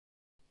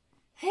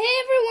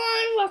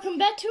welcome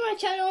back to my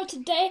channel.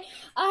 Today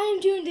I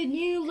am doing the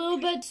new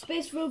Littlebits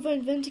Space Rover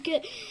Inventor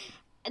kit.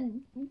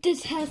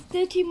 This has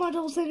 30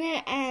 models in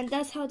it, and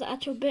that's how the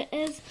actual bit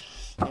is.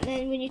 And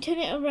then when you turn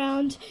it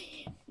around,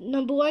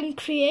 number 1,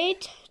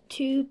 create,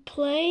 2,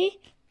 play,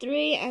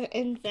 3, and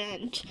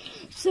invent.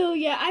 So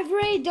yeah, I've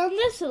already done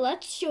this, so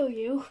let's show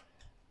you.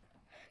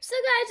 So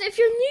guys, if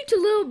you're new to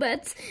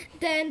Littlebits,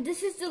 then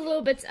this is the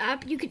Littlebits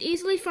app. You could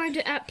easily find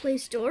it at Play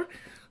Store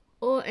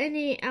or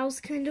any else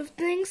kind of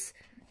things.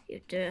 You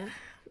have to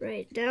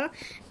write it down.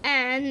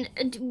 And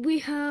we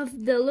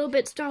have the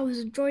Littlebits Star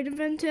Wars Droid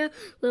Inventor,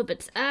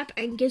 Littlebits app,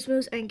 and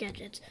gizmos and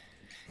gadgets.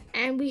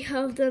 And we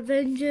have the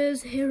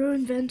Avengers Hero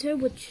Inventor,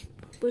 which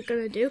we're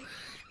gonna do.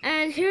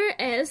 And here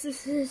it is.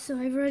 This is, so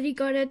I've already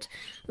got it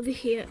over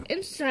here.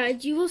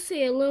 Inside, you will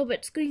see a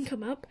Littlebits screen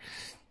come up,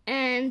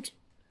 and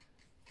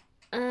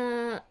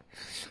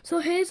so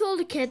here's all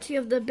the kits. You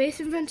have the base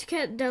Inventor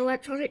kit, the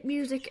electronic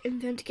music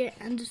Inventor kit,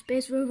 and the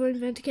Space Rover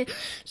Inventor kit.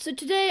 So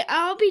today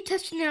I'll be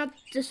testing out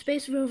the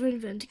Space Rover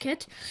Inventor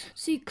kit.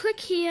 So you click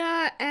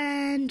here,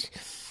 and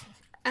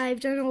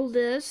I've done all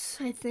this,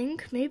 I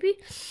think, maybe.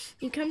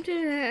 You come to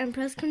there and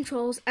press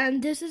controls,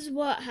 and this is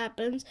what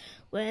happens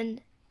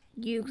when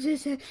you,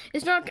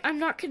 I'm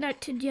not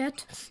connected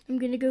yet. I'm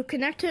gonna go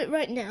connect it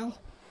right now.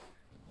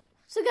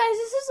 So guys,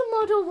 this is a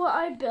model what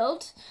I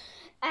built.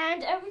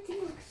 And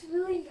everything looks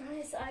really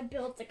nice. I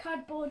built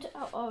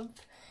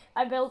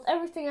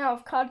everything out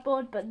of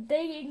cardboard, but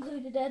they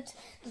included it.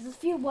 There's a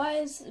few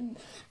wires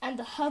and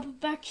the hub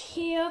back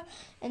here,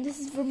 and this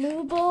is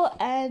removable,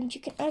 and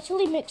you can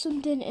actually make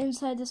something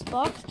inside this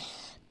box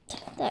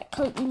that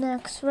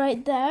connects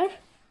right there.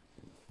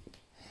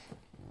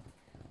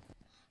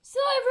 So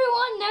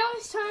everyone, now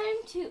it's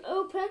time to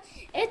open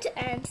it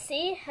and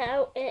see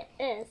how it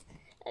is.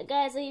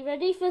 Guys, are you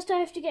ready? First I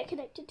have to get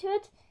connected to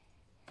it.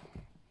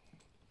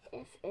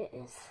 If it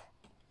is.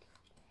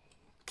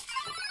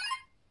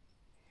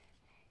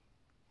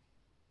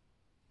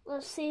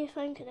 Let's see if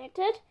I'm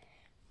connected.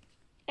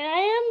 And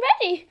I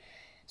am ready.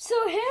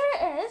 So here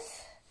it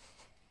is.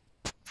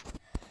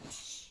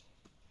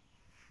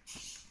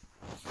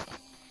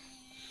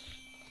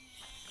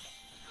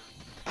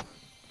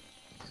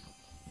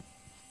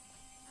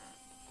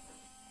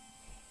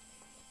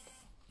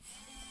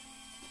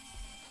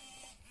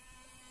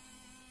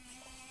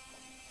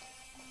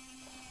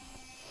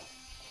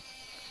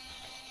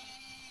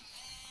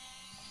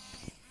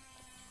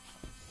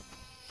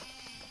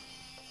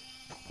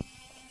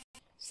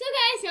 So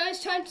guys, now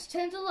it's time to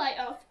turn the light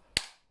off.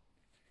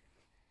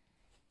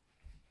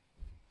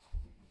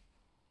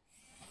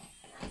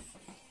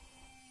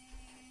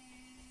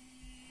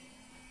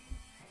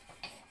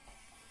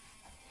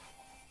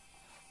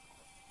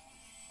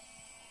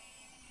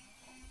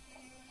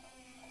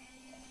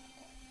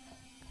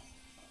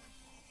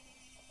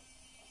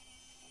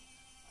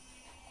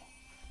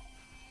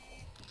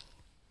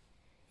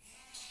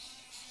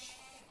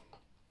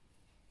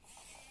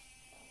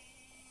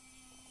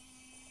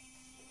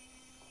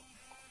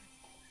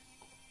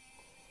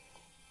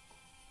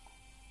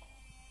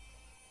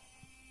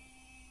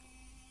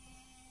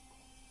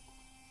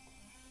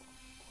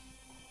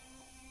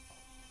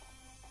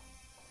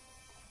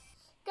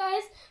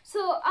 Guys,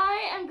 so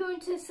I am going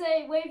to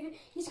say wave.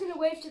 He's going to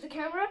wave to the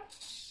camera.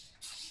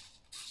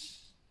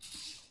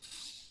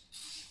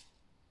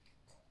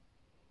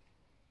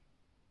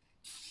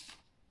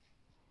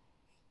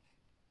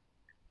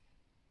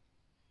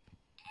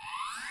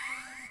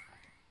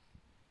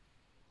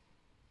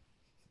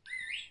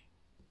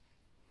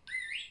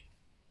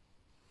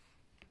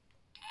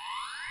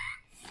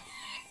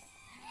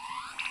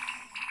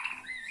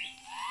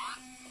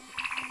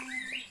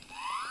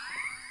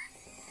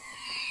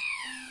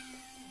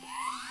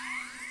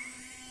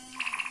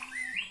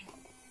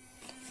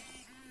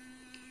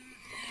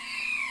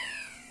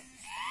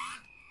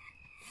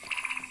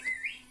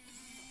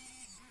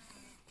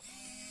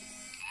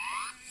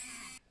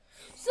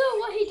 So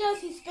what he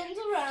does, he spins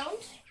around,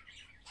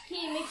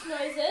 he makes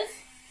noises,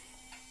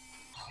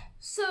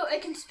 so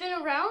it can spin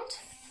around,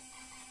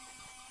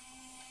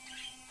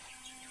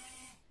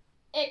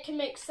 it can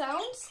make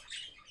sounds,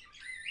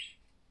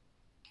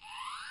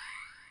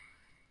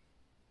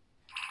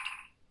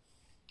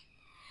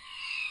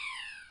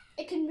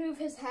 it can move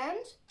his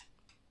hand,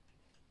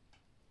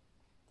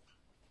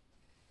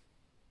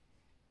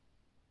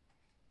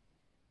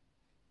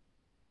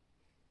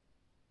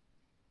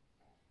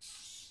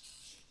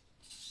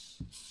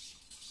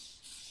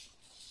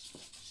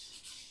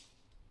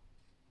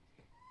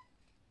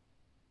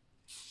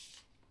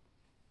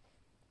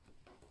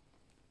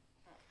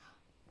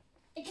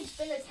 it can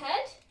spin his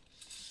head.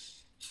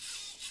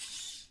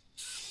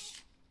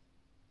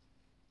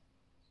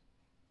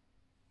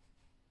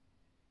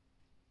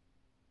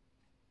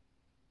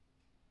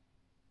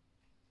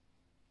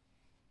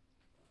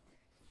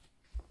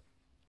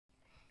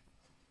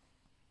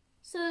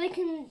 So he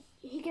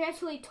can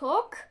actually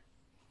talk.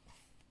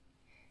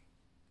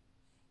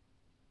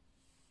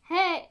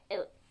 Hey.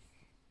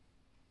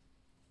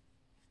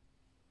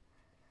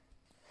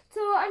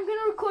 So I'm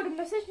gonna record a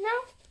message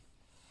now.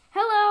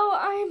 Hello,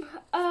 I'm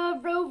a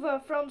Rover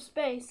from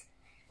space.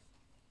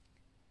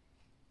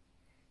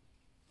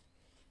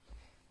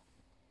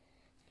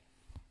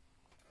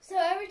 So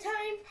every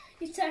time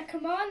you say a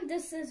command,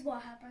 this is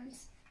what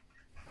happens.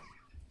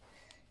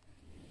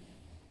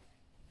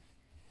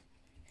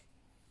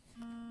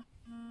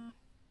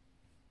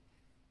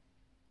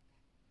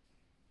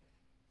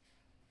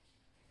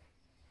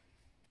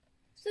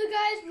 So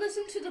guys,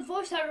 listen to the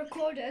voice I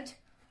recorded.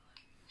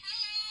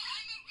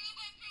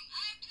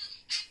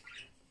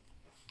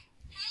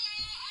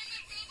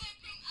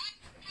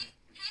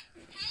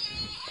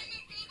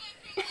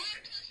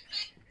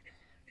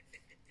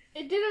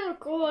 It didn't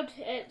record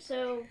it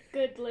so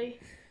goodly.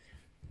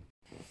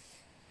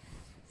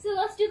 So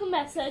let's do the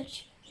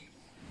message.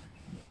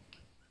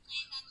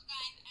 Please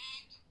subscribe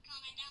and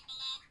comment down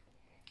below.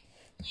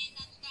 Please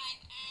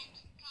subscribe and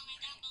comment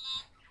down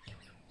below.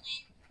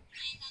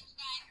 Please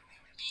subscribe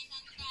and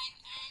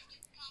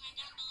comment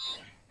down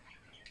below.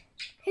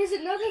 Here's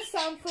another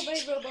sound for my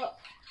robot.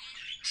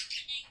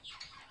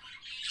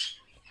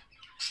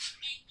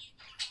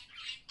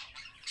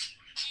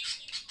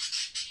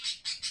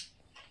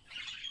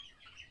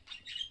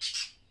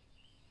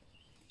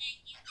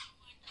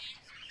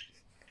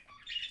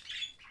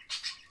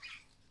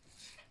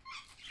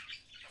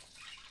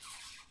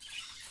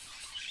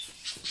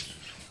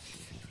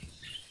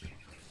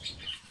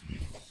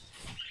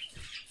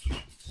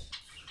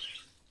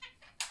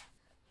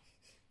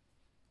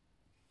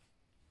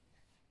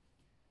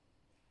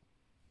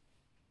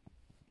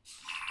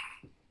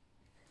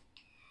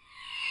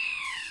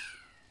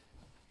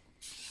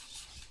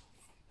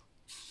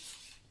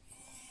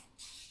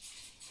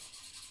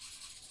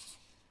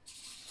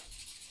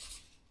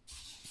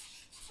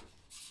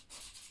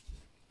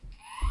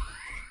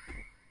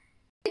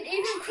 It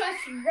even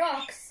crushed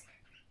rocks.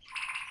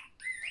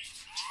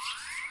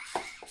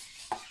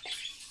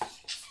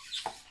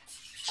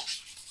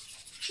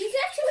 He's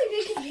actually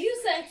making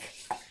music.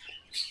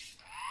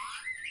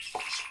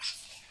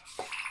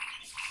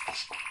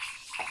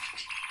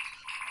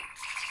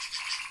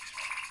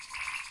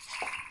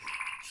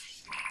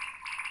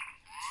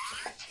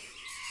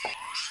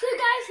 So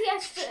guys,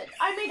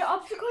 I made an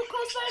obstacle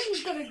course for him.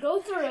 He's gonna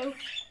go through.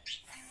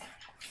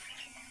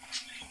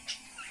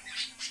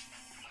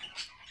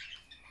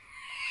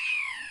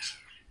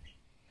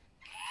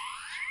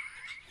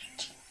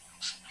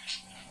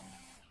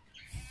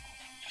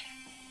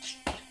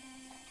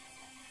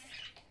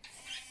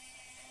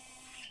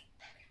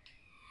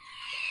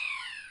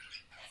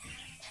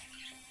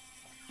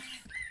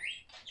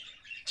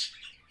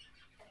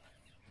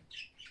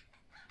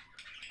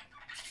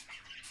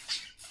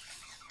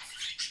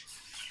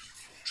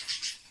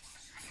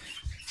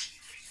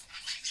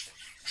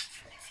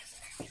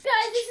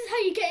 Guys, this is how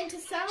you get into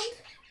sound.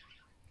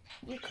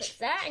 You click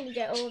that and you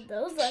get all of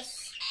those.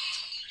 Let's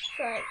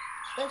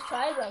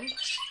try them.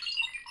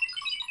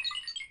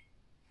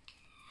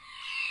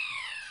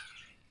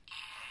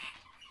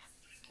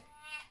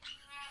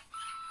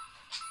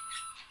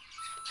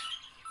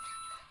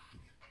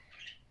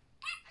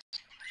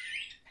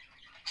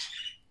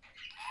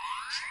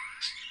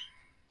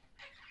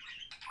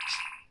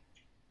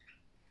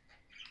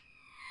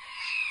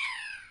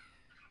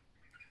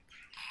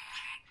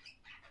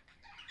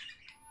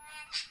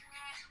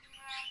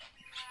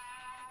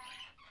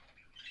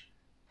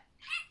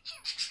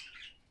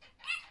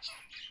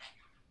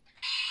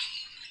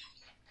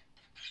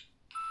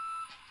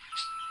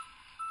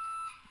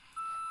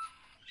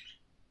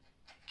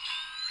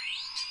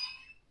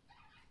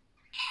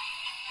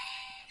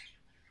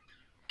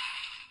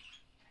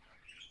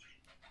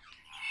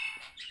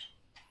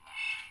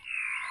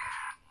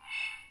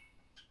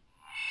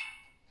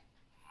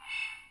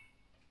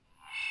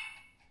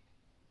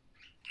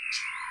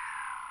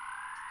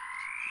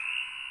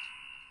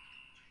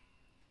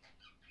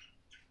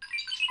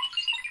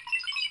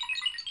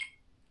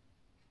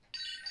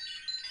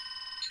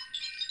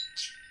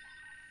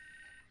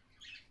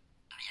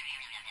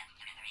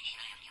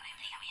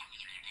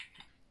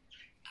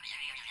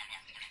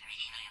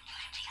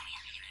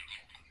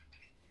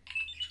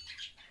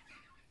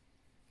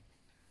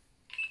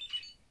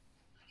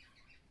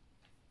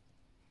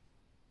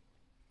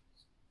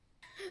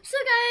 So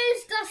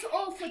guys, that's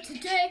all for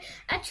today.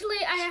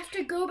 Actually, I have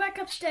to go back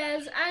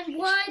upstairs, and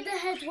why the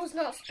head was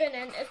not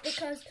spinning is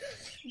because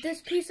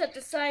this piece at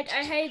the side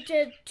I had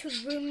to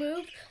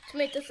remove to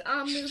make this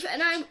arm move,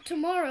 and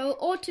tomorrow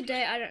or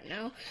today, I don't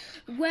know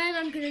when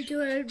I'm going to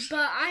do it,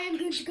 but I am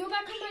going to go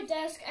back on my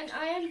desk and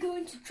I am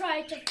going to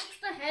try to fix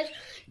the head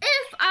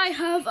if I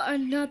have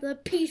another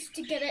piece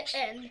to get it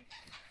in.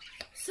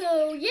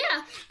 So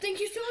yeah, thank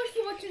you so much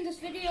for watching this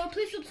video.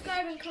 Please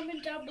subscribe and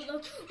comment down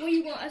below what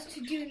you want us to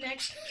do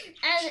next.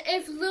 And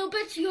if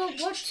Littlebits you're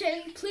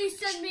watching, please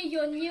send me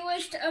your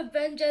newest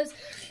Avengers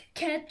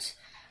kit,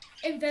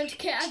 Inventor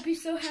kit. I'd be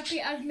so happy.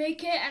 I'd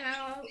make it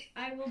and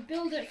I will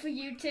build it for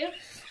you too.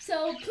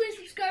 So please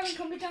subscribe and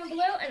comment down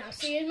below, and I'll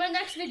see you in my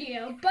next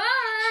video.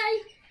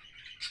 Bye!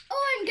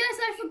 Oh, and guys,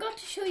 I forgot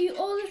to show you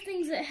all the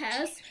things it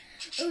has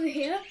over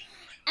here.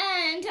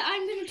 And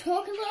I'm going to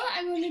talk a lot.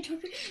 I'm going to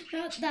talk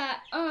about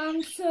that.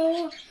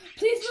 So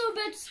please,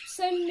 Littlebits,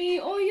 send me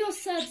all your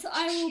sets.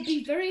 I will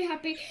be very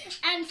happy.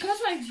 And because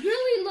I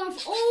really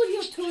love all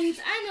your toys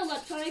and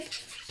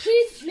electronics,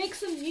 please make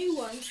some new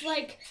ones,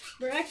 like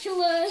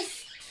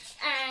Miraculous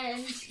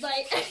and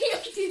like any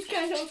of these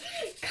kind of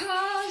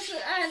cars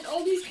and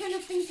all these kind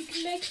of things you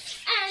can make.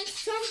 And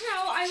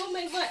somehow I will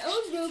make my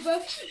own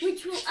Rover,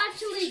 which will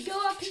actually go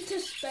up into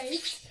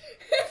space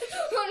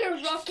on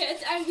a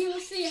rocket, and you will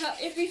see how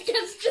if it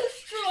gets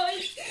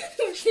destroyed.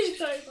 Okay,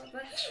 sorry about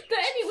that. But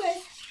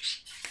anyway,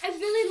 I'd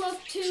really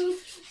love to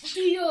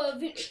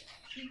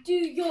do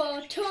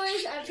your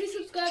toys, and please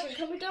subscribe and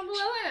comment down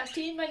below, and I'll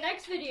see you in my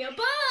next video.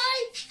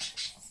 Bye!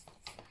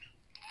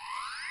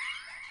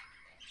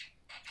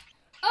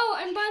 Oh,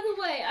 and by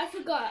the way, I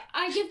forgot.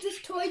 I give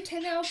this toy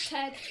 10 out of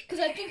 10 because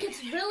I think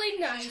it's really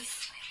nice.